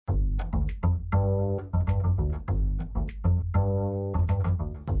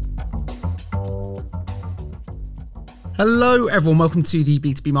Hello everyone, welcome to the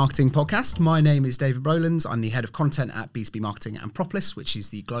B2B Marketing Podcast. My name is David Brolans. I'm the head of content at B2B Marketing and Propolis, which is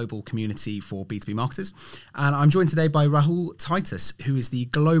the global community for B2B marketers. And I'm joined today by Rahul Titus, who is the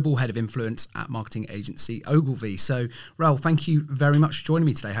global head of influence at marketing agency Ogilvy. So Rahul, thank you very much for joining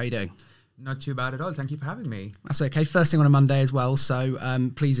me today. How are you doing? Not too bad at all. Thank you for having me. That's okay. First thing on a Monday as well.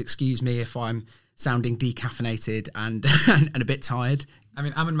 So please excuse me if I'm sounding decaffeinated and and a bit tired. I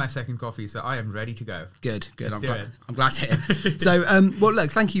mean, I'm in my second coffee, so I am ready to go. Good. I'm glad to hear. So, well,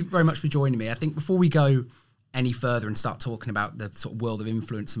 look, thank you very much for joining me. I think before we go any further and start talking about the sort of world of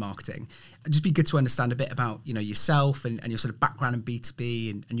influencer marketing, it'd just be good to understand a bit about, you know, yourself and your sort of background in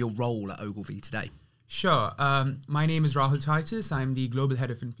B2B and your role at Ogilvy today. Sure. My name is Rahul Titus. I'm the global head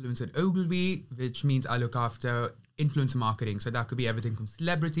of influence at Ogilvy, which means I look after influencer marketing. So that could be everything from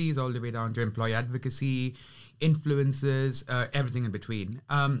celebrities all the way down to employee advocacy, influencers, everything in between.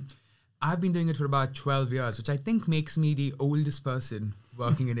 I've been doing it for about 12 years, which I think makes me the oldest person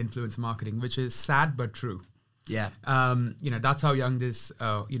working in influencer marketing, which is sad but true. Yeah. That's how young this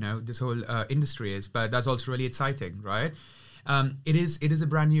whole industry is, but that's also really exciting, right? It is a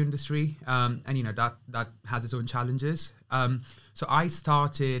brand new industry, and that has its own challenges. So I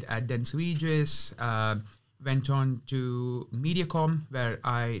started at Dentsu Aegis, went on to MediaCom, where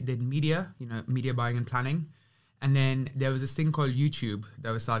I did media buying and planning. And then there was this thing called YouTube that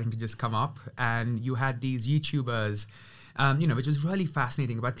was starting to just come up, and you had these YouTubers, which was really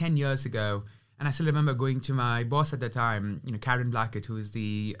fascinating about 10 years ago. And I still remember going to my boss at the time, Karen Blackett, who is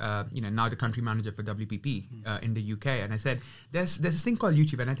the, now the country manager for WPP in the UK. And I said, there's this thing called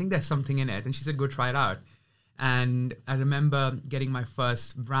YouTube, and I think there's something in it. And she said, go try it out. And I remember getting my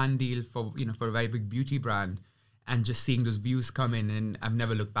first brand deal for a very big beauty brand, and just seeing those views come in, and I've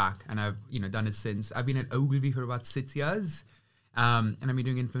never looked back, and I've done it since. I've been at Ogilvy for about 6 years, and I've been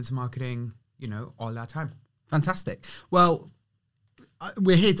doing influencer marketing, all that time. Fantastic. Well,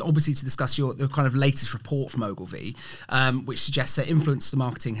 we're here to discuss the kind of latest report from Ogilvy, which suggests that influencer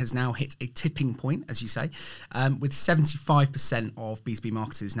marketing has now hit a tipping point, as you say, with 75% of B2B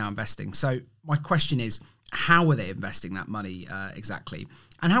marketers now investing. So my question is, how are they investing that money exactly?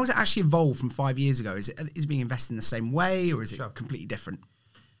 And how has it actually evolved from 5 years ago? Is it being invested in the same way, or is it completely different?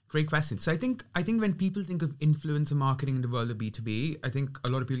 Great question. So I think when people think of influencer marketing in the world of B2B, I think a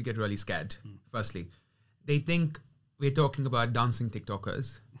lot of people get really scared. Firstly, they think we're talking about dancing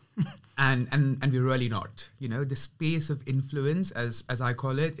TikTokers, and we're really not. The space of influence, as I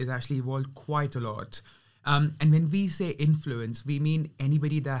call it, is actually evolved quite a lot. And when we say influence, we mean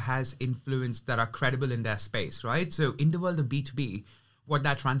anybody that has influence that are credible in their space, right? So in the world of B2B, what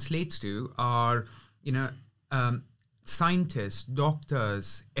that translates to are, scientists,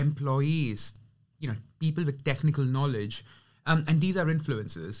 doctors, employees, people with technical knowledge, and these are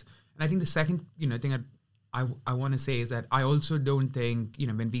influencers. And I think the second, thing I want to say is that I also don't think,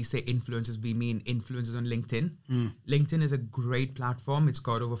 when we say influencers, we mean influencers on LinkedIn. LinkedIn is a great platform. It's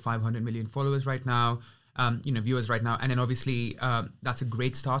got over 500 million followers right now, viewers right now. And then obviously that's a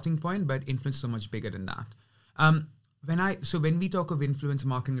great starting point, but influencers are much bigger than that. When we talk of influencer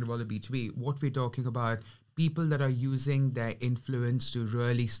marketing in the world of B2B, what we're talking about, people that are using their influence to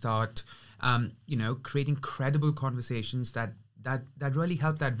really start, creating credible conversations that really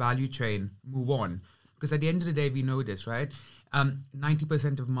help that value chain move on. Because at the end of the day, we know this, right?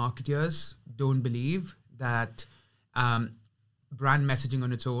 90% of marketers don't believe that brand messaging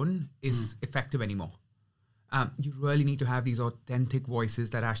on its own is effective anymore. You really need to have these authentic voices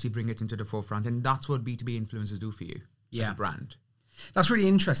that actually bring it into the forefront. And that's what B2B influencers do for you as a brand. That's really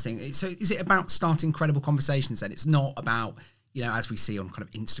interesting. So is it about starting credible conversations then? It's not about, as we see on kind of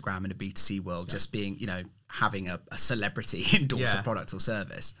Instagram in a B2C world, just being, having a celebrity endorse a product or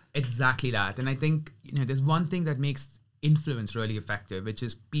service. Exactly that. And I think, there's one thing that makes influence really effective, which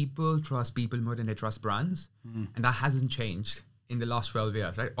is people trust people more than they trust brands. And that hasn't changed in the last 12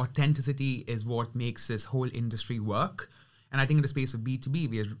 years, right? Authenticity is what makes this whole industry work. And I think in the space of B2B,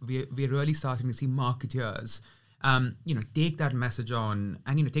 we're really starting to see marketers, take that message on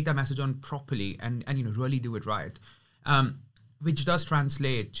and, take that message on properly and really do it right. Which does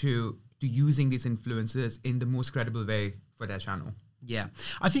translate to using these influencers in the most credible way for their channel. Yeah.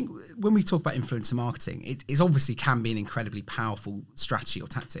 I think when we talk about influencer marketing, it obviously can be an incredibly powerful strategy or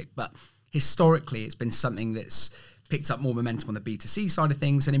tactic, but historically it's been something that's picked up more momentum on the B2C side of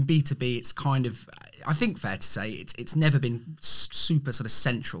things. And in B2B, it's kind of, I think fair to say, it's never been super sort of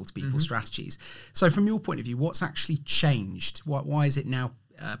central to people's strategies. So from your point of view, what's actually changed? Why is it now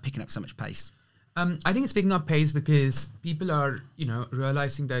picking up so much pace? I think it's picking up pace because people are,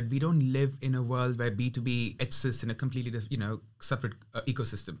 realizing that we don't live in a world where B2B exists in a completely, separate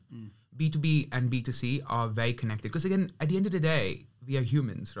ecosystem. B2B and B2C are very connected because, again, at the end of the day, we are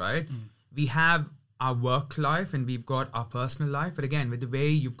humans, right? We have our work life and we've got our personal life. But again, with the way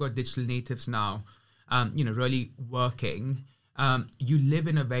you've got digital natives now, really working, you live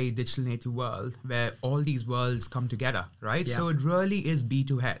in a very digital native world where all these worlds come together, right? Yeah. So it really is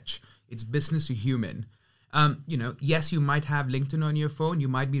B2H. It's business to human. Yes, you might have LinkedIn on your phone. You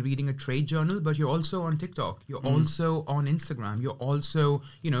might be reading a trade journal, but you're also on TikTok. You're also on Instagram. You're also,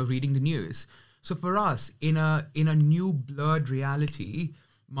 reading the news. So for us, in a new blurred reality,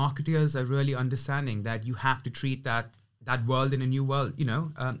 marketers are really understanding that you have to treat that world in a new world,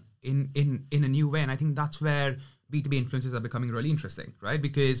 in a new way. And I think that's where B2B influencers are becoming really interesting, right?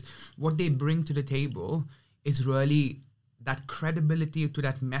 Because what they bring to the table is really that credibility to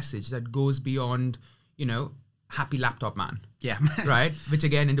that message that goes beyond, happy laptop man. Yeah. Right? Which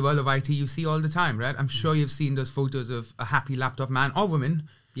again, in the world of IT, you see all the time, right? I'm sure you've seen those photos of a happy laptop man or woman,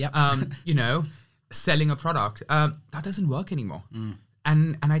 Yep. selling a product. That doesn't work anymore.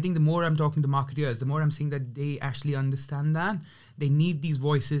 And I think the more I'm talking to marketeers, the more I'm seeing that they actually understand that. They need these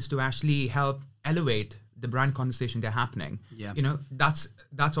voices to actually help elevate the brand conversation they're happening. Yeah.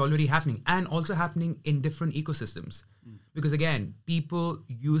 That's already happening and also happening in different ecosystems. Because again, people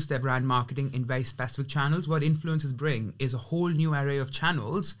use their brand marketing in very specific channels. What influencers bring is a whole new array of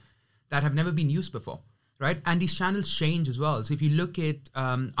channels that have never been used before, right? And these channels change as well. So if you look at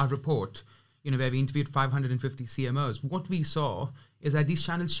our report, where we interviewed 550 CMOs, what we saw is that these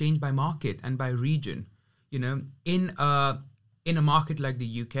channels change by market and by region. In a market like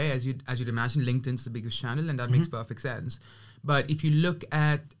the UK, as you'd imagine, LinkedIn's the biggest channel, and that makes perfect sense. But if you look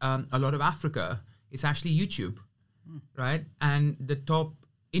at a lot of Africa, it's actually YouTube, right? And the top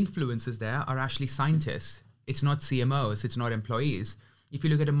influencers there are actually scientists. It's not CMOs, it's not employees. If you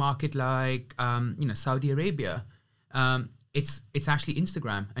look at a market like Saudi Arabia, it's actually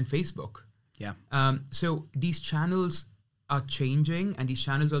Instagram and Facebook. Yeah. So these channels are changing, and these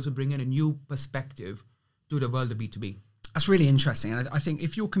channels also bring in a new perspective to the world of B2B. That's really interesting. And I think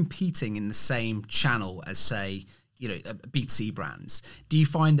if you're competing in the same channel as, say, B2C brands, do you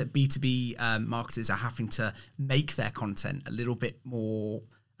find that B2B marketers are having to make their content a bit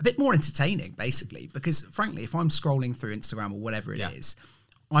more entertaining, basically? Because frankly, if I'm scrolling through Instagram or whatever it is,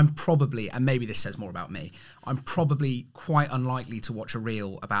 I'm probably, and maybe this says more about me, I'm probably quite unlikely to watch a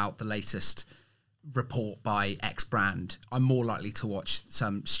reel about the latest report by X brand. I'm more likely to watch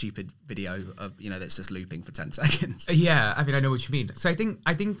some stupid video of that's just looping for 10 seconds. Yeah, I know what you mean. So I think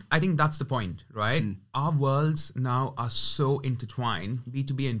that's the point, right? Our worlds now are so intertwined.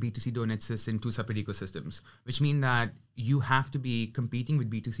 B2B and B2C don't exist in two separate ecosystems, which mean that you have to be competing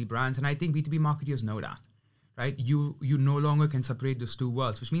with B2C brands, and I think B2B marketers know that, right? You no longer can separate those two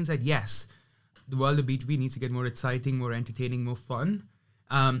worlds, which means that yes, the world of B2B needs to get more exciting, more entertaining, more fun.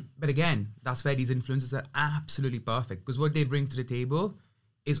 But again, that's where these influencers are absolutely perfect, because what they bring to the table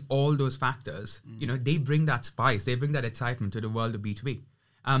is all those factors. They bring that spice, they bring that excitement to the world of B2B.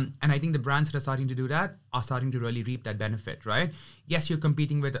 And I think the brands that are starting to do that are starting to really reap that benefit, right? Yes, you're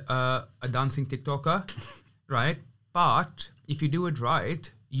competing with a dancing TikToker, right? But if you do it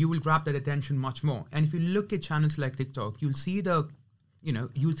right, you will grab that attention much more. And if you look at channels like TikTok, you'll see the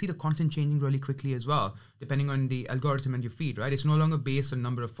content changing really quickly as well, depending on the algorithm and your feed, right? It's no longer based on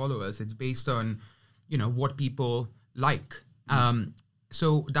number of followers. It's based on, what people like.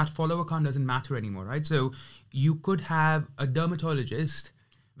 So that follower count doesn't matter anymore, right? So you could have a dermatologist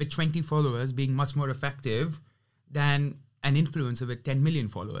with 20 followers being much more effective than an influencer with 10 million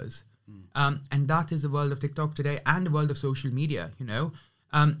followers. And that is the world of TikTok today and the world of social media,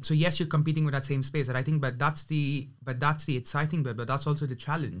 So yes, you're competing with that same space, and I think, but that's the exciting bit, but that's also the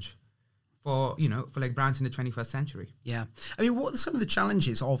challenge for like brands in the 21st century. Yeah. I mean, what are some of the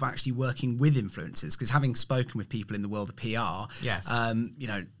challenges of actually working with influencers? Because having spoken with people in the world of PR, yes,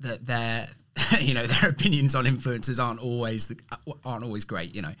 that their opinions on influencers aren't always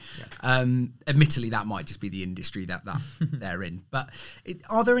great, Yeah. Admittedly, that might just be the industry that they're in. But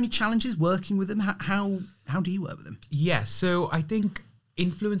are there any challenges working with them? How do you work with them? Yes. So I think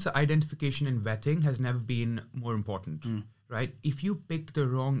influencer identification and vetting has never been more important, right? If you pick the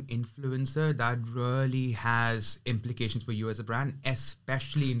wrong influencer, that really has implications for you as a brand,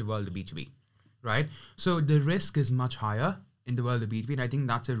 especially in the world of B2B, right? So the risk is much higher in the world of B2B, and I think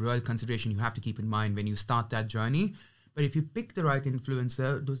that's a real consideration you have to keep in mind when you start that journey. But if you pick the right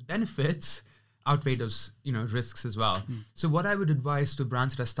influencer, those benefits outweigh those risks as well. So what I would advise to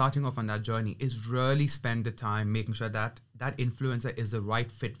brands that are starting off on that journey is really spend the time making sure that that influencer is the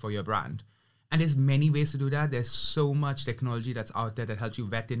right fit for your brand. And there's many ways to do that. There's so much technology that's out there that helps you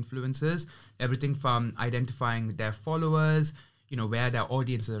vet influencers. Everything from identifying their followers, where their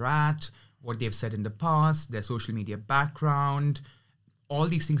audiences are at, what they've said in the past, their social media background. All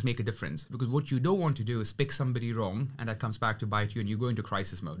these things make a difference, because what you don't want to do is pick somebody wrong, and that comes back to bite you, and you go into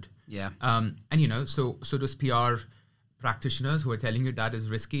crisis mode. Yeah. So those PR practitioners who are telling you that is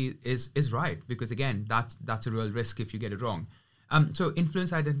risky is right, because again, that's a real risk if you get it wrong. So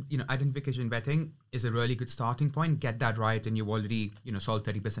influence identification vetting is a really good starting point. Get that right, and you've already solved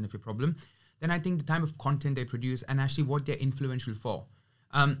 30% of your problem. Then I think the type of content they produce and actually what they're influential for.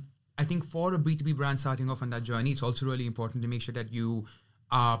 I think for a B2B brand starting off on that journey, it's also really important to make sure that you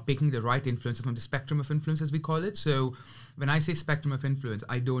are picking the right influencers from the spectrum of influence, as we call it. So when I say spectrum of influence,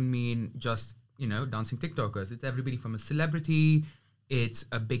 I don't mean just dancing TikTokers. It's everybody from a celebrity, it's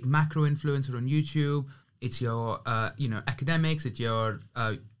a big macro influencer on YouTube, it's your academics, it's your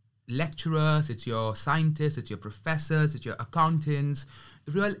lecturers, it's your scientists, it's your professors, it's your accountants.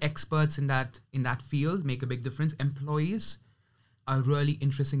 The real experts in that field make a big difference. Employees are really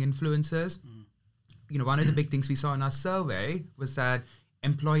interesting influencers. One of the big things we saw in our survey was that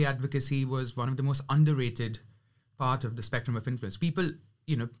employee advocacy was one of the most underrated part of the spectrum of influence. People,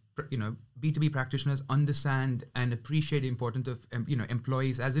 B2B practitioners understand and appreciate the importance of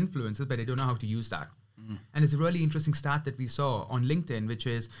employees as influencers, but they don't know how to use that. And it's a really interesting stat that we saw on LinkedIn, which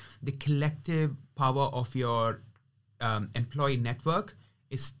is the collective power of your employee network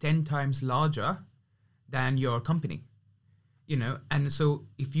is 10 times larger than your company. And so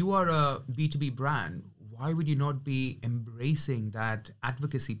if you are a B2B brand, why would you not be embracing that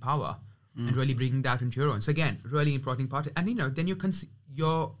advocacy power and really bringing that into your own? So again, really important part. And then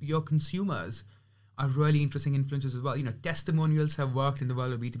your consumers are really interesting influencers as well. Testimonials have worked in the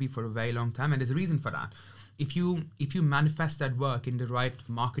world of B2B for a very long time, and there's a reason for that. If you manifest that work in the right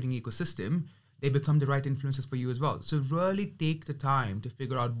marketing ecosystem, they become the right influencers for you as well. So really take the time to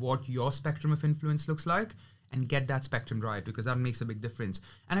figure out what your spectrum of influence looks like and get that spectrum right, because that makes a big difference.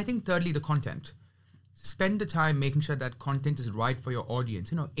 And I think thirdly, the content. Spend the time making sure that content is right for your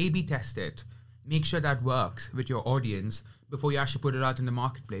audience. A/B test it. Make sure that works with your audience before you actually put it out in the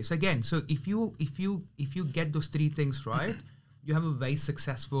marketplace. Again, so if you get those three things right, you have a very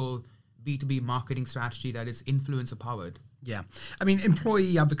successful B2B marketing strategy that is influencer powered. Yeah. I mean,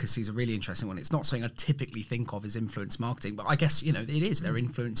 employee advocacy is a really interesting one. It's not something I typically think of as influence marketing, but I guess, it is. They're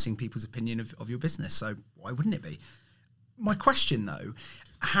influencing people's opinion of your business. So why wouldn't it be? My question, though,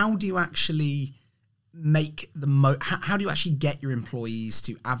 how do you actually make how do you actually get your employees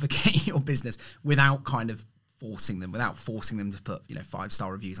to advocate your business without kind of forcing them to put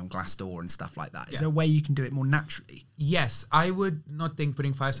 5-star reviews on Glassdoor and stuff like that? Is there a way you can do it more naturally? Yes, I would not think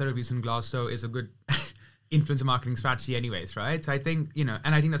putting 5-star reviews on Glassdoor is a good influencer marketing strategy anyways, right? So I think, and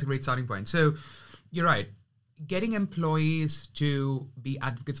I think that's a great starting point. So you're right. Getting employees to be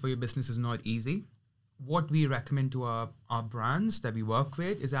advocates for your business is not easy. What we recommend to our brands that we work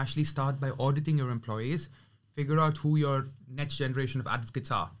with is actually start by auditing your employees, figure out who your next generation of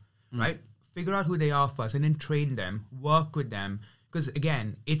advocates are, right? Figure out who they are first and then train them, work with them. Because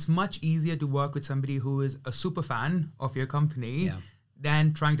again, it's much easier to work with somebody who is a super fan of your company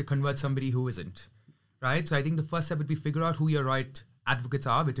than trying to convert somebody who isn't, right? So I think the first step would be figure out who your right advocates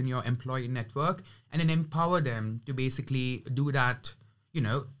are within your employee network and then empower them to basically do that,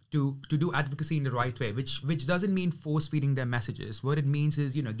 to do advocacy in the right way, which doesn't mean force feeding their messages. What it means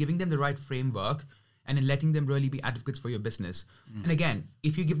is, giving them the right framework and then letting them really be advocates for your business. And again,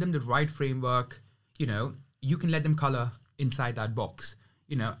 if you give them the right framework, you can let them color inside that box.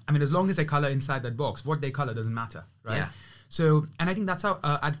 As long as they color inside that box, what they color doesn't matter, right? Yeah. So, and I think that's how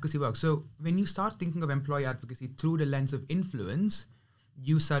advocacy works. So when you start thinking of employee advocacy through the lens of influence,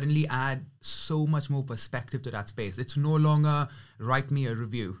 you suddenly add so much more perspective to that space. It's no longer write me a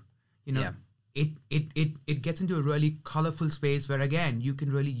review. It gets into a really colorful space where, again, you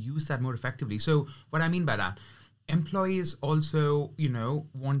can really use that more effectively. So what I mean by that, employees also,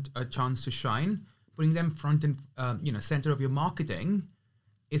 want a chance to shine. Putting them front and, center of your marketing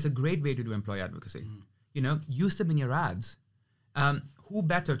is a great way to do employee advocacy. Use them in your ads. Who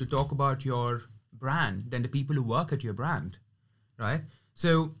better to talk about your brand than the people who work at your brand, right?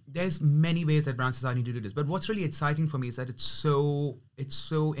 So there's many ways that brands are starting to do this. But what's really exciting for me is that it's so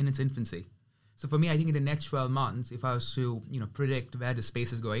in its infancy. So for me, I think in the next 12 months, if I was to, predict where the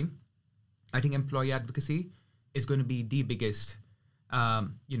space is going, I think employee advocacy is going to be the biggest,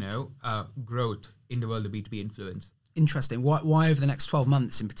 growth in the world of B2B influence. Interesting. Why over the next 12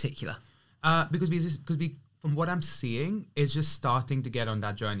 months in particular? Because we, from what I'm seeing, is just starting to get on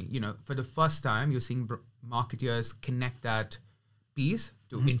that journey. For the first time, you're seeing marketers connect that piece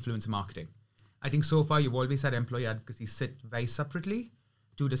to influencer marketing. I think so far you've always had employee advocacy sit very separately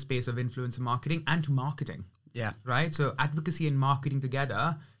to the space of influencer marketing and to marketing. Yeah. Right. So advocacy and marketing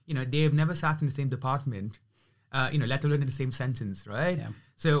together, they've never sat in the same department, let alone in the same sentence. Right. Yeah.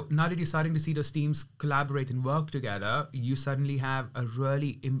 So now that you're starting to see those teams collaborate and work together, you suddenly have a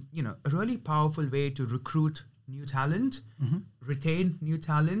really powerful way to recruit new talent, retain new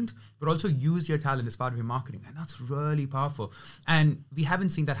talent, but also use your talent as part of your marketing. And that's really powerful. And we haven't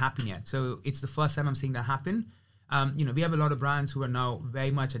seen that happen yet. So it's the first time I'm seeing that happen. We have a lot of brands who are now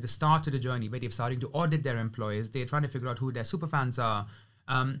very much at the start of the journey where they're starting to audit their employees. They're trying to figure out who their super fans are.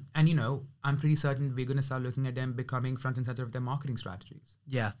 I'm pretty certain we're going to start looking at them becoming front and center of their marketing strategies.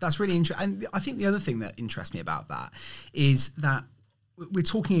 Yeah, that's really interesting. And I think the other thing that interests me about that is that we're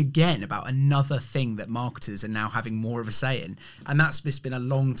talking again about another thing that marketers are now having more of a say in. And that's just been a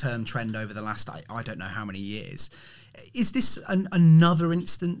long-term trend over the last, I don't know how many years. Is this another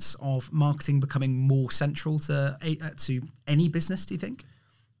instance of marketing becoming more central to any business, do you think?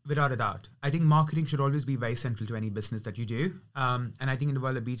 Without a doubt. I think marketing should always be very central to any business that you do. And I think in the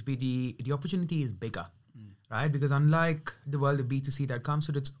world of B2B, the opportunity is bigger, right? Because unlike the world of B2C that comes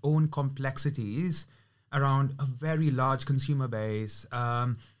with its own complexities around a very large consumer base,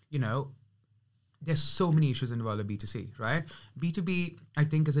 there's so many issues in the world of B2C, right? B2B, I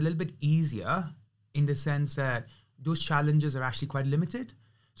think, is a little bit easier in the sense that those challenges are actually quite limited.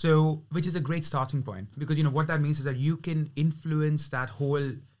 So, which is a great starting point because, what that means is that you can influence that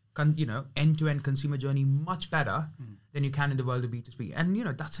whole end-to-end consumer journey much better than you can in the world of B2B. And,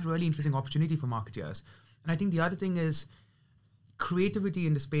 that's a really interesting opportunity for marketers. And I think the other thing is creativity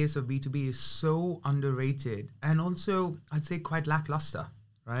in the space of B2B is so underrated and also, I'd say, quite lackluster,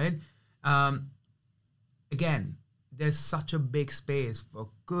 right? Again, there's such a big space for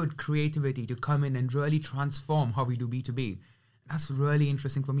good creativity to come in and really transform how we do B2B. That's really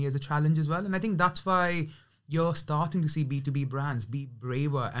interesting for me as a challenge as well. And I think that's why you're starting to see B2B brands be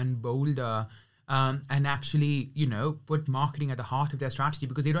braver and bolder and actually, put marketing at the heart of their strategy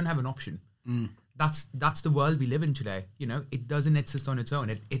because they don't have an option. That's the world we live in today. It doesn't exist on its own.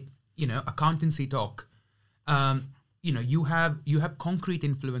 It accountancy talk. You have concrete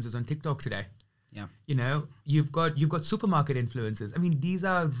influencers on TikTok today. Yeah. You've got supermarket influencers. I mean, these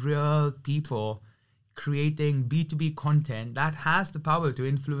are real people creating B2B content that has the power to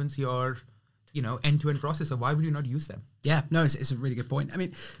influence your end-to-end process. So why would you not use them? Yeah, no, it's a really good point. I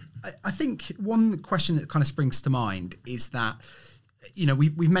mean, I think one question that kind of springs to mind is that,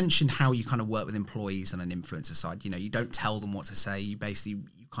 we've mentioned how you kind of work with employees on an influencer side. You don't tell them what to say. You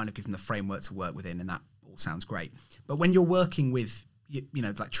kind of give them the framework to work within, and that all sounds great. But when you're working with,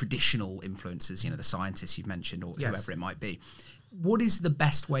 like traditional influencers, the scientists you've mentioned or whoever it might be, what is the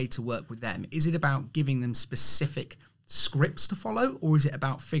best way to work with them? Is it about giving them specific scripts to follow, or is it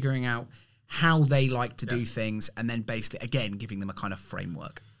about figuring out how they like to do things and then basically, again, giving them a kind of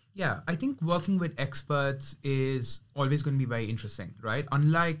framework? Yeah, I think working with experts is always going to be very interesting, right?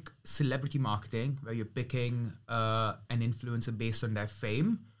 Unlike celebrity marketing, where you're picking an influencer based on their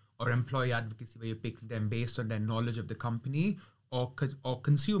fame, or employee advocacy, where you're picking them based on their knowledge of the company, or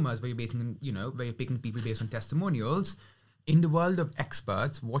consumers, where you're picking people based on testimonials. In the world of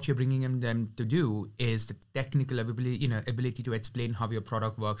experts, what you're bringing them to do is the technical ability to explain how your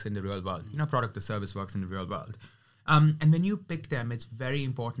product works in the real world. Product or service works in the real world. And when you pick them, it's very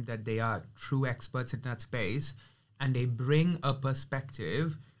important that they are true experts in that space and they bring a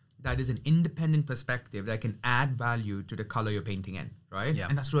perspective that is an independent perspective that can add value to the color you're painting in, right? Yeah.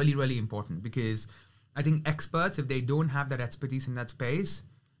 And that's really, really important because I think experts, if they don't have that expertise in that space,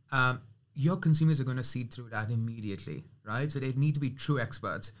 your consumers are going to see through that immediately, right? So they need to be true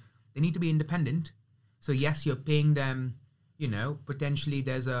experts. They need to be independent. So yes, you're paying them, potentially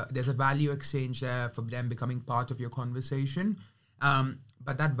there's a value exchange there for them becoming part of your conversation.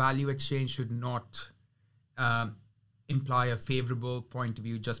 But that value exchange should not imply a favorable point of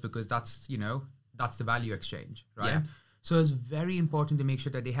view just because that's the value exchange, right? Yeah. So it's very important to make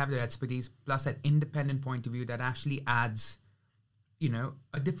sure that they have their expertise plus that independent point of view that actually adds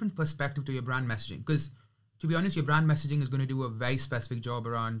a different perspective to your brand messaging. Because to be honest, your brand messaging is going to do a very specific job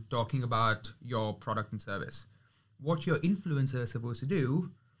around talking about your product and service. What your influencer is supposed to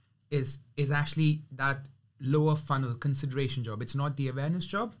do is actually that lower funnel consideration job. It's not the awareness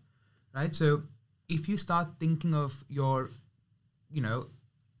job, right? So if you start thinking of your,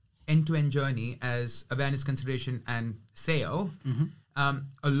 end-to-end journey as awareness, consideration, and sale,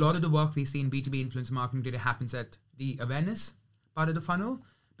 a lot of the work we see in B2B influencer marketing today happens at the awareness part of the funnel,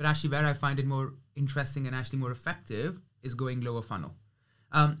 but actually where I find it more interesting and actually more effective is going lower funnel.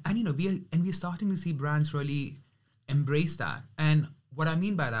 And we're starting to see brands really embrace that. And what I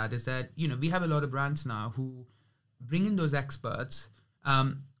mean by that is that, we have a lot of brands now who bring in those experts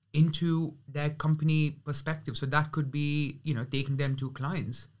into their company perspective. So that could be, taking them to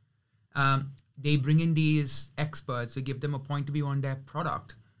clients. They bring in these experts to give them a point of view on their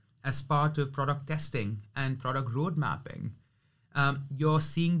product as part of product testing and product road mapping. You're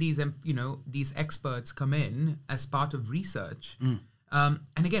seeing these experts come in as part of research. And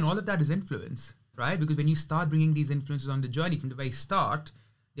again, all of that is influence, right? Because when you start bringing these influences on the journey from the very start,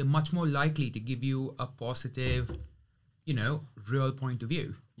 they're much more likely to give you a positive, real point of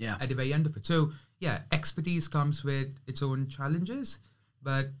view at the very end of it. So expertise comes with its own challenges,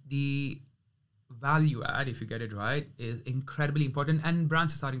 but the value add, if you get it right, is incredibly important, and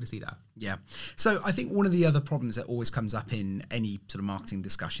brands are starting to see that. Yeah. So I think one of the other problems that always comes up in any sort of marketing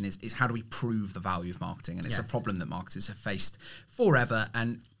discussion is how do we prove the value of marketing? And it's a problem that marketers have faced forever.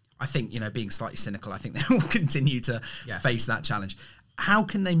 And I think, being slightly cynical, I think they will continue to face that challenge. How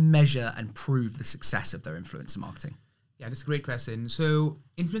can they measure and prove the success of their influencer marketing? Yeah, that's a great question. So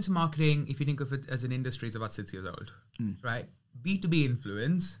influencer marketing, if you think of it as an industry, is about 6 years old, right? B2B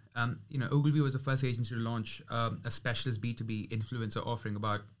influence, Ogilvy was the first agency to launch a specialist B2B influencer offering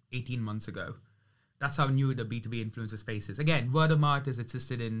about 18 months ago. That's how new the B2B influencer space is. Again, word of mouth has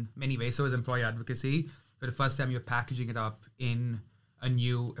existed in many ways. So is employee advocacy. For the first time, you're packaging it up in a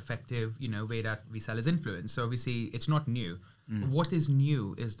new, effective, way that we sell as influence. So obviously, it's not new. What is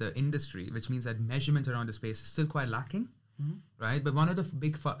new is the industry, which means that measurement around the space is still quite lacking, right? But one of the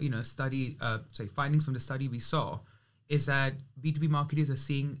big, findings from the study we saw is that B2B marketers are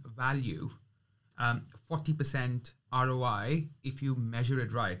seeing value, 40% ROI if you measure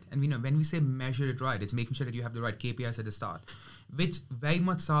it right. And when we say measure it right, it's making sure that you have the right KPIs at the start, which very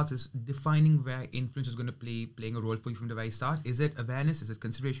much starts as defining where influence is going to playing a role for you from the very start. Is it awareness? Is it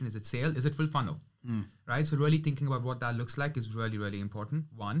consideration? Is it sale? Is it full funnel? Right? So really thinking about what that looks like is really, really important.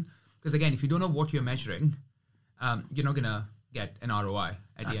 One, because again, if you don't know what you're measuring, you're not going to get an ROI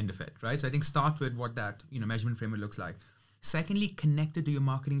at the end of it, right? So I think start with what that measurement framework looks like. Secondly, connected to your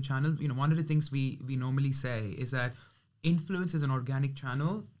marketing channel. One of the things we normally say is that influence as an organic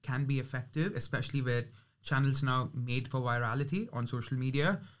channel can be effective, especially with channels now made for virality on social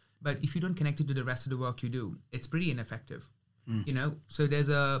media. But if you don't connect it to the rest of the work you do, it's pretty ineffective. So there's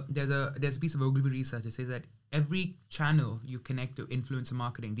a piece of Ogilvy research that says that every channel you connect to influencer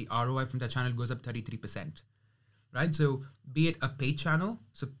marketing, the ROI from that channel goes up 33%. Right? So be it a paid channel,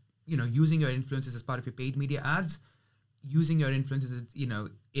 so using your influencers as part of your paid media ads, using your influencers,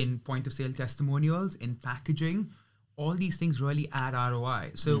 in point of sale testimonials, in packaging, all these things really add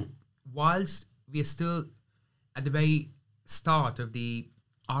ROI. So whilst we are still at the very start of the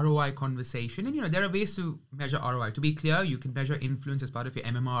ROI conversation, and there are ways to measure ROI. To be clear, you can measure influence as part of your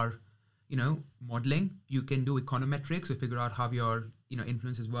MMR, modeling. You can do econometrics to figure out how your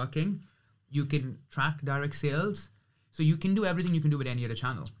influence is working. You can track direct sales. So you can do everything you can do with any other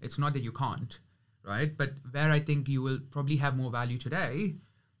channel. It's not that you can't, right? But where I think you will probably have more value today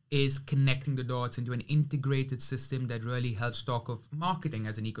is connecting the dots into an integrated system that really helps talk of marketing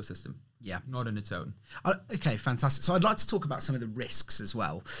as an ecosystem. Yeah. Not on its own. Okay, fantastic. So I'd like to talk about some of the risks as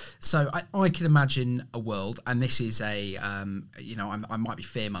well. So I can imagine a world, and this is a, I might be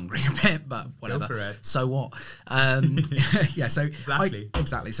fear-mongering a bit, but whatever. Go for it. So what? Yeah, so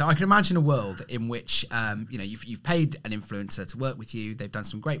Exactly. So I can imagine a world in which, you've paid an influencer to work with you. They've done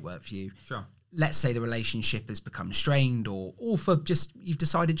some great work for you. Sure. Let's say the relationship has become strained, or for just you've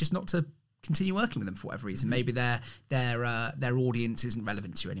decided just not to continue working with them for whatever reason. Maybe their audience isn't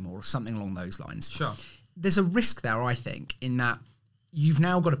relevant to you anymore, or something along those lines. Sure. There's a risk there, I think, in that you've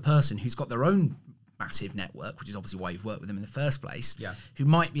now got a person who's got their own massive network, which is obviously why you've worked with them in the first place. Yeah. Who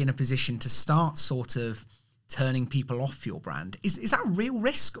might be in a position to start sort of turning people off your brand. Is that a real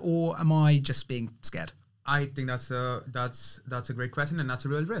risk, or am I just being scared? I think that's a great question, and that's a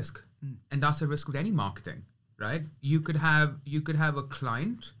real risk. And that's a risk with any marketing, right? You could have a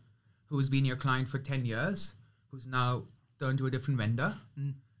client who's been your client for 10 years, who's now turned to a different vendor,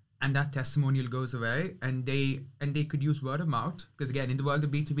 and that testimonial goes away, and they could use word of mouth, because again, in the world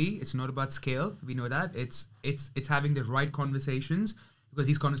of B2B, it's not about scale. We know that it's having the right conversations, because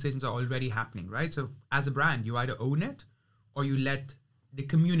these conversations are already happening, right? So as a brand, you either own it or you let the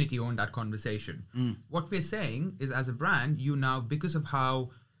community own that conversation. What we're saying is, as a brand, you now, because of how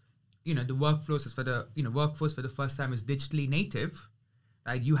the workforce for the first time is digitally native,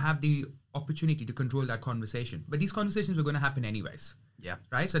 right? You have the opportunity to control that conversation. But these conversations are going to happen anyways. Yeah.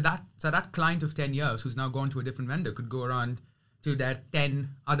 Right? So that client of 10 years who's now gone to a different vendor could go around to their 10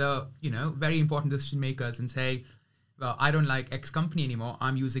 other, very important decision makers and say, well, I don't like X company anymore.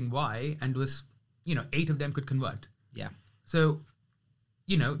 I'm using Y. And those, 8 of them could convert. Yeah. So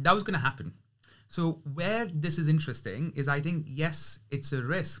that was going to happen. So where this is interesting is, I think, yes, it's a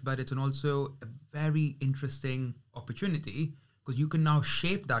risk, but it's also a very interesting opportunity, because you can now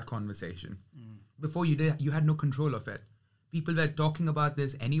shape that conversation. Before you had no control of it. People were talking about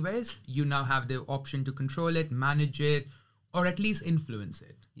this anyways. You now have the option to control it, manage it, or at least influence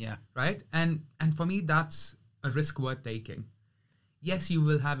it. Yeah. Right? And for me, that's a risk worth taking. Yes, you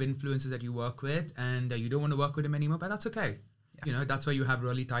will have influencers that you work with, and you don't want to work with them anymore, but that's okay. Yeah. That's why you have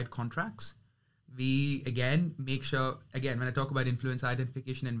really tight contracts. We, again, make sure, when I talk about influence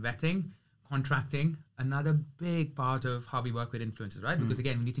identification and vetting, contracting, another big part of how we work with influencers, right? Because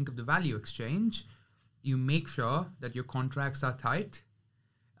again, when you think of the value exchange, you make sure that your contracts are tight,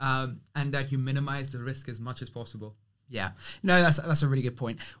 and that you minimize the risk as much as possible. Yeah. No, that's a really good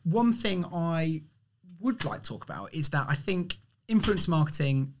point. One thing I would like to talk about is that I think influence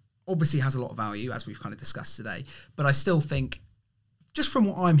marketing obviously has a lot of value, as we've kind of discussed today, but I still think, just from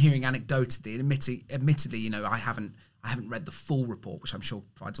what I'm hearing anecdotally, and admittedly, I haven't read the full report, which I'm sure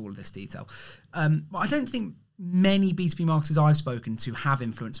provides all of this detail. But I don't think many B2B marketers I've spoken to have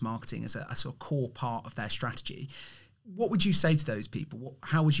influence marketing as a sort of core part of their strategy. What would you say to those people?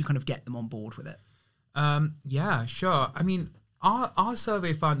 How would you kind of get them on board with it? Yeah, sure. I mean, our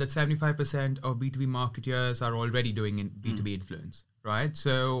survey found that 75% of B2B marketers are already doing B2B influence, right?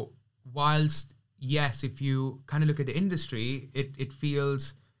 So whilst, yes, if you kind of look at the industry, it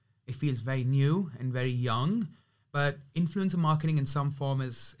feels very new and very young, but influencer marketing in some form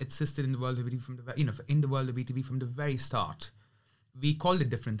is existed in the world of B2B from the very start. We called it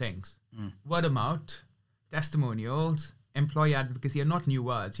different things. Word of mouth, testimonials, employee advocacy are not new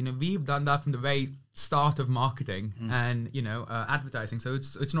words. We've done that from the very start of marketing and advertising. So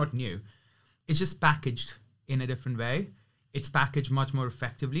it's not new. It's just packaged in a different way. It's packaged much more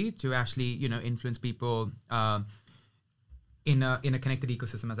effectively to actually influence people in a connected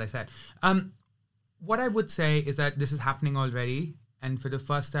ecosystem, as I said. What I would say is that this is happening already, and for the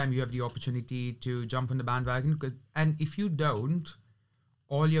first time, you have the opportunity to jump on the bandwagon. And if you don't,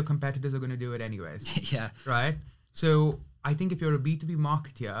 all your competitors are going to do it anyways. Yeah. Right? So I think if you're a B2B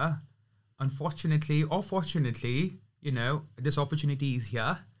marketer, unfortunately or fortunately, this opportunity is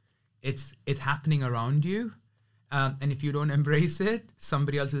here. It's happening around you. And if you don't embrace it,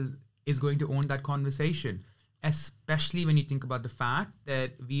 somebody else is going to own that conversation. Especially when you think about the fact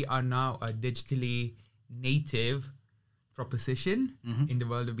that we are now a digitally native proposition in the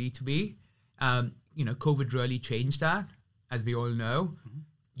world of B2B. COVID really changed that, as we all know.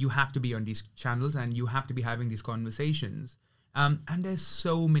 You have to be on these channels and you have to be having these conversations. And there's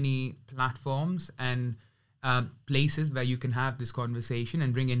so many platforms and places where you can have this conversation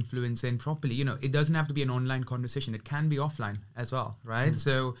and bring influence in properly. It doesn't have to be an online conversation. It can be offline as well, right?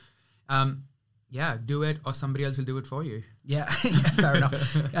 So, do it, or somebody else will do it for you. Yeah, fair enough.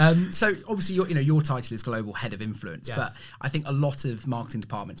 So obviously, your title is Global Head of Influence, yes. But I think a lot of marketing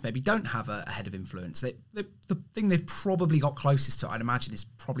departments maybe don't have a head of influence. The thing they've probably got closest to, I'd imagine, is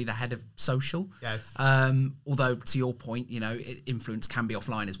probably the head of social. Yes. Although, to your point, influence can be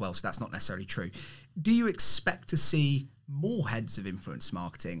offline as well, so that's not necessarily true. Do you expect to see more heads of influence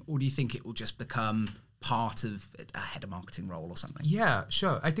marketing, or do you think it will just become part of a head of marketing role or something? Yeah,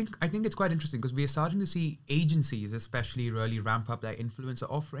 sure. I think it's quite interesting because we are starting to see agencies especially really ramp up their influencer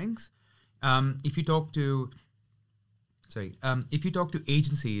offerings. If you talk to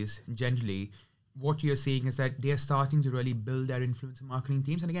agencies generally, what you're seeing is that they're starting to really build their influencer marketing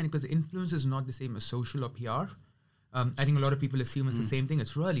teams. And again, because influence is not the same as social or PR. I think a lot of people assume it's the same thing.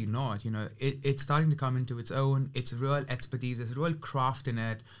 It's really not. It's starting to come into its own. It's real expertise. There's real craft in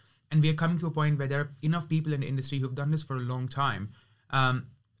it. And we are coming to a point where there are enough people in the industry who've done this for a long time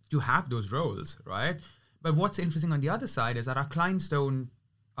to have those roles, right? But what's interesting on the other side is that our clients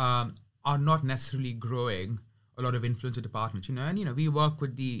are not necessarily growing a lot of influencer departments, and we work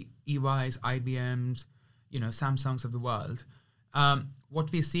with the EYs, IBMs, Samsungs of the world. What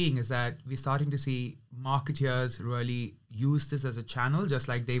we're seeing is that we're starting to see marketers really use this as a channel, just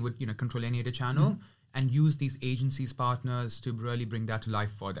like they would, control any other channel. And use these agencies partners to really bring that to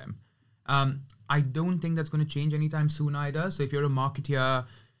life for them. I don't think that's going to change anytime soon either. So if you're a marketer,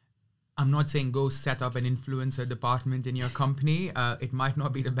 I'm not saying go set up an influencer department in your company. It might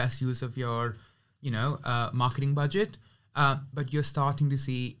not be the best use of your, marketing budget. But you're starting to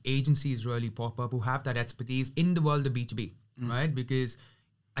see agencies really pop up who have that expertise in the world of B2B, right? Because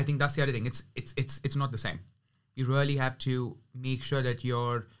I think that's the other thing. It's not the same. You really have to make sure that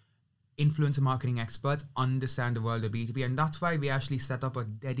your influencer marketing experts understand the world of B2B, and that's why we actually set up a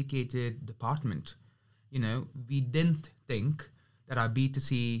dedicated department. We didn't think that our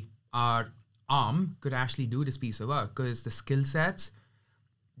B2C, our arm, could actually do this piece of work because the skill sets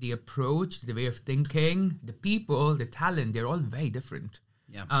the approach, the way of thinking, the people, the talent, they're all very different.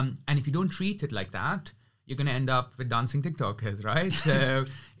 Yeah. And if you don't treat it like that, you're going to end up with dancing TikTokers, right? So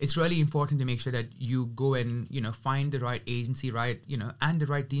it's really important to make sure that you go and, find the right agency, and the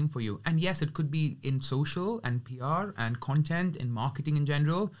right team for you. And yes, it could be in social and PR and content and marketing in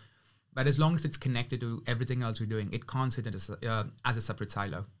general, but as long as it's connected to everything else we're doing, it can't sit as a separate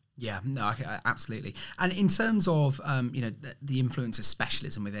silo. Yeah, no, absolutely. And in terms of the influencer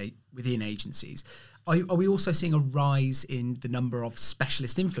specialism within agencies, are we also seeing a rise in the number of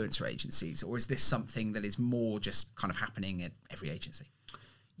specialist influencer agencies, or is this something that is more just kind of happening at every agency?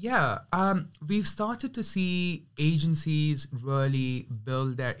 Yeah, we've started to see agencies really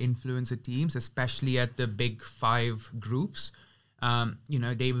build their influencer teams, especially at the big 5 groups.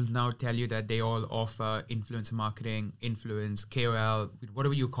 They will now tell you that they all offer influencer marketing, influence, KOL,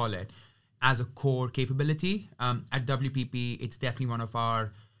 whatever you call it, as a core capability. At WPP, it's definitely one of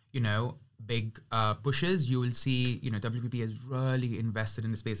our, big pushes. You will see, WPP has really invested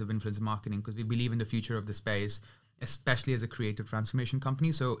in the space of influencer marketing because we believe in the future of the space, especially as a creative transformation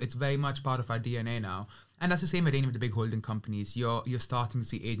company. So it's very much part of our DNA now. And that's the same with any of the big holding companies. You're starting to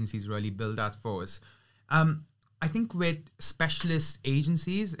see agencies really build that for us. I think with specialist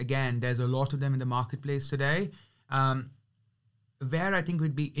agencies, again, there's a lot of them in the marketplace today. Where I think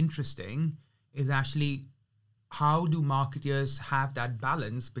would be interesting is actually how do marketers have that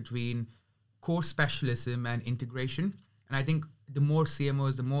balance between core specialism and integration? And I think the more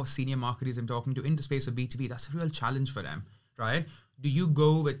CMOs, the more senior marketers I'm talking to in the space of B2B, that's a real challenge for them, right? Do you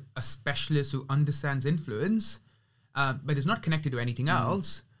go with a specialist who understands influence, but is not connected to anything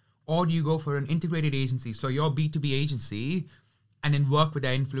else? Or do you go for an integrated agency, so your B2B agency, and then work with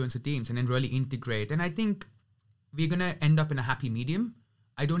their influencer teams and then really integrate? And I think we're going to end up in a happy medium.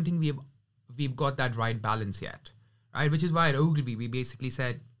 I don't think we've got that right balance yet, right? Which is why at Ogilvy, we basically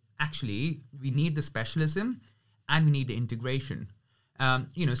said, actually, we need the specialism and we need the integration.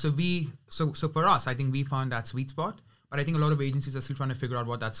 So for us, I think we found that sweet spot. But I think a lot of agencies are still trying to figure out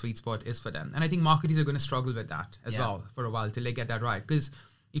what that sweet spot is for them. And I think marketers are going to struggle with that as well for a while till they get that right. Because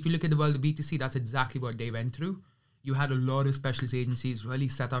if you look at the world of B2C, that's exactly what they went through. You had a lot of specialist agencies really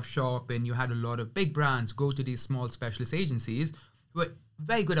set up shop, and you had a lot of big brands go to these small specialist agencies who were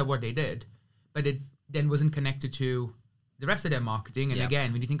very good at what they did, but it then wasn't connected to the rest of their marketing. And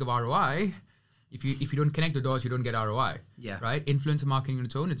again, when you think of ROI, if you don't connect the dots, you don't get ROI. Yeah. Right? Influencer marketing on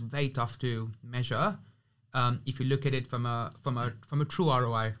its own, it's very tough to measure. If you look at it from a true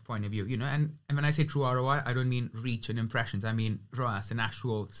ROI point of view, and when I say true ROI, I don't mean reach and impressions. I mean ROAS and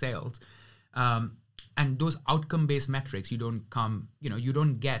actual sales. And those outcome-based metrics you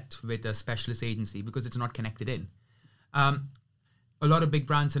don't get with a specialist agency because it's not connected in. A lot of big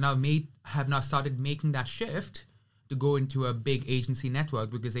brands have now started making that shift to go into a big agency network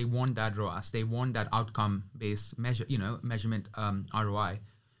because they want that ROAS, they want that outcome-based measurement ROI.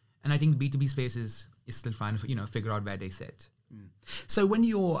 And I think the B2B space is still trying to figure out where they sit. So when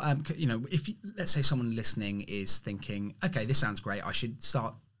you're if let's say someone listening is thinking, okay, this sounds great, I should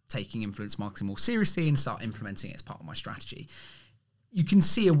start taking influence marketing more seriously and start implementing it as part of my strategy, you can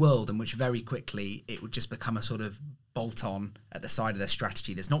see a world in which very quickly it would just become a sort of bolt on at the side of their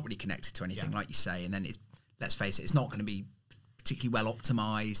strategy that's not really connected to anything, like you say, and then let's face it, it's not going to be particularly well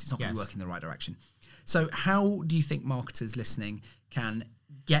optimized, it's not going to work in the right direction. So how do you think marketers listening can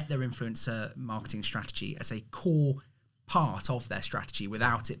get their influencer marketing strategy as a core part of their strategy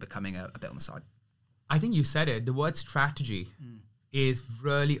without it becoming a bit on the side? I think you said it. The word strategy is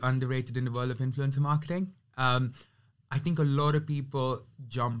really underrated in the world of influencer marketing. I think a lot of people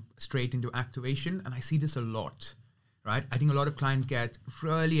jump straight into activation, and I see this a lot, right? I think a lot of clients get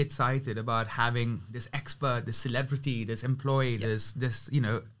really excited about having this expert, this celebrity, this employee,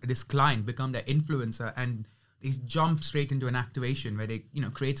 this client become their influencer, and they jump straight into an activation where they,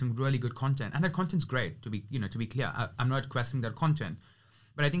 create some really good content. And that content's great, to be clear. I'm not questioning their content.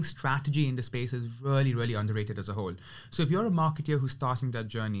 But I think strategy in the space is really, really underrated as a whole. So if you're a marketer who's starting that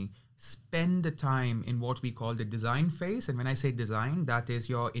journey, spend the time in what we call the design phase. And when I say design, that is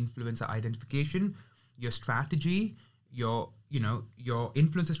your influencer identification, your strategy, your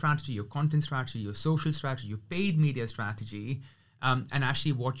influencer strategy, your content strategy, your social strategy, your paid media strategy, and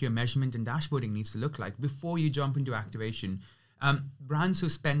actually what your measurement and dashboarding needs to look like before you jump into activation. Brands who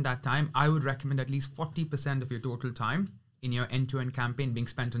spend that time, I would recommend at least 40% of your total time in your end-to-end campaign being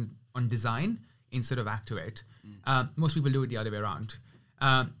spent on design instead of activate. Most people do it the other way around.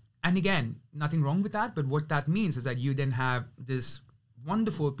 And again, nothing wrong with that, but what that means is that you then have this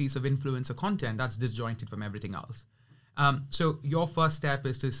wonderful piece of influencer content that's disjointed from everything else. So your first step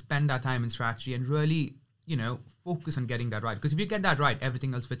is to spend that time in strategy and really, focus on getting that right. Because if you get that right,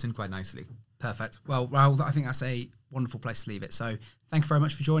 everything else fits in quite nicely. Perfect. Well, Rahul, I think that's a wonderful place to leave it. So thank you very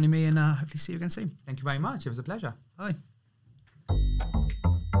much for joining me, and hopefully see you again soon. Thank you very much. It was a pleasure. Bye.